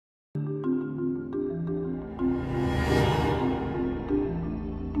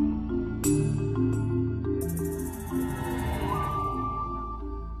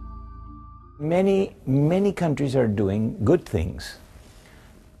Many countries are doing good things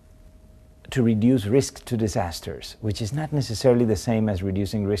to reduce risk to disasters, which is not necessarily the same as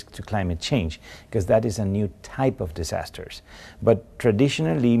reducing risk to climate change, because that is a new type of disasters. But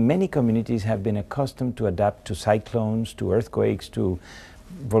traditionally, many communities have been accustomed to adapt to cyclones, to earthquakes, to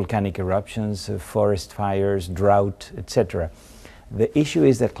volcanic eruptions, forest fires, drought, etc. The issue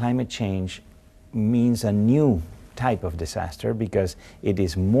is that climate change means a new type of disaster, because it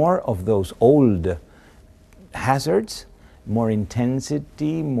is more of those old hazards, more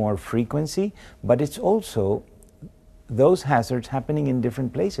intensity, more frequency, but it's also those hazards happening in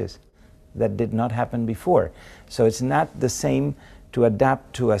different places that did not happen before. So it's not the same to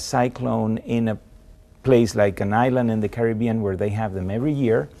adapt to a cyclone in a place like an island in the Caribbean where they have them every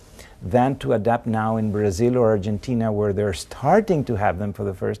year, than to adapt now in Brazil or Argentina where they're starting to have them for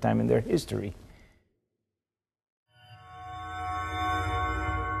the first time in their history.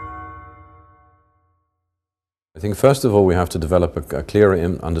 I think first of all we have to develop a clearer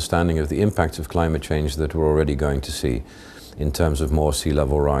understanding of the impacts of climate change that we're already going to see in terms of more sea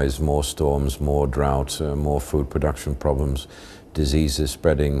level rise, more storms, more drought, more food production problems, diseases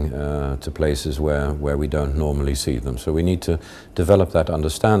spreading to places where we don't normally see them. So we need to develop that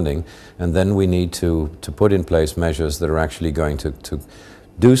understanding, and then we need to put in place measures that are actually going to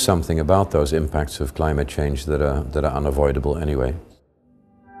do something about those impacts of climate change that are unavoidable anyway.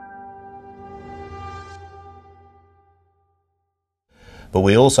 But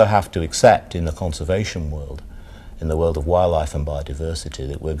we also have to accept in the conservation world, in the world of wildlife and biodiversity,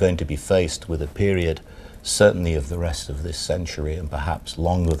 that we're going to be faced with a period, certainly of the rest of this century and perhaps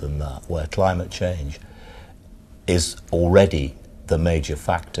longer than that, where climate change is already the major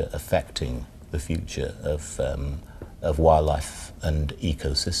factor affecting the future of wildlife and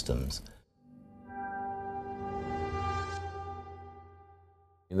ecosystems.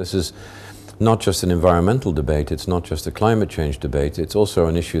 This is not just an environmental debate, it's not just a climate change debate, it's also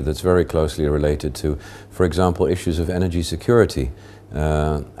an issue that's very closely related to, for example, issues of energy security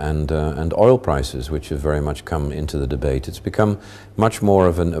and oil prices, which have very much come into the debate. It's become much more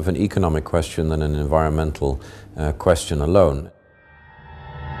of an economic question than an environmental question alone.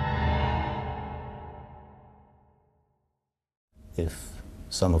 If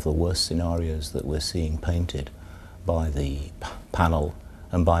some of the worst scenarios that we're seeing painted by the panel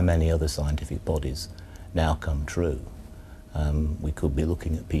and by many other scientific bodies now come true, we could be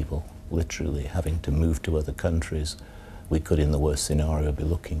looking at people literally having to move to other countries. We could, in the worst scenario, be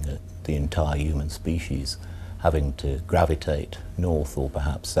looking at the entire human species having to gravitate north or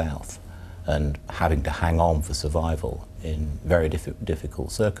perhaps south and having to hang on for survival in very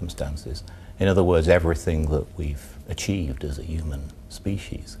difficult circumstances. In other words, everything that we've achieved as a human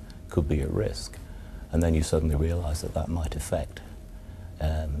species could be at risk. And then you suddenly realize that that might affect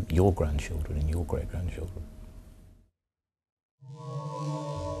your grandchildren and your great-grandchildren.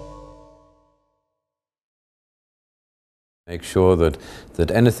 Make sure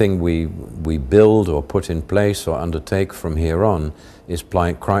that anything we build or put in place or undertake from here on is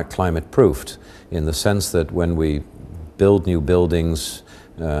climate-proofed, in the sense that when we build new buildings,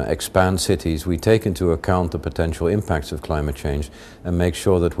 expand cities, we take into account the potential impacts of climate change and make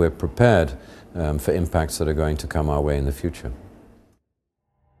sure that we're prepared for impacts that are going to come our way in the future.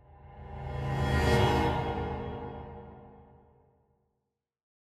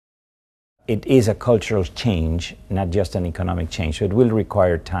 It is a cultural change, not just an economic change. So it will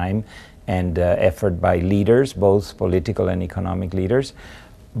require time and effort by leaders, both political and economic leaders.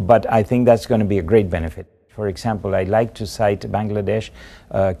 But I think that's going to be a great benefit. For example, I like to cite Bangladesh,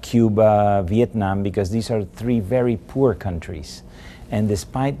 Cuba, Vietnam, because these are three very poor countries. And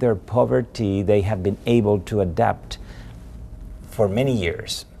despite their poverty, they have been able to adapt for many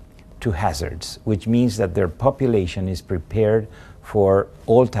years to hazards, which means that their population is prepared for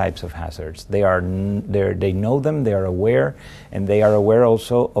all types of hazards. They know them, they are aware, and they are aware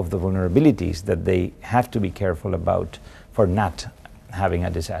also of the vulnerabilities that they have to be careful about for not having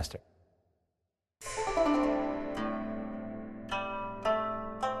a disaster.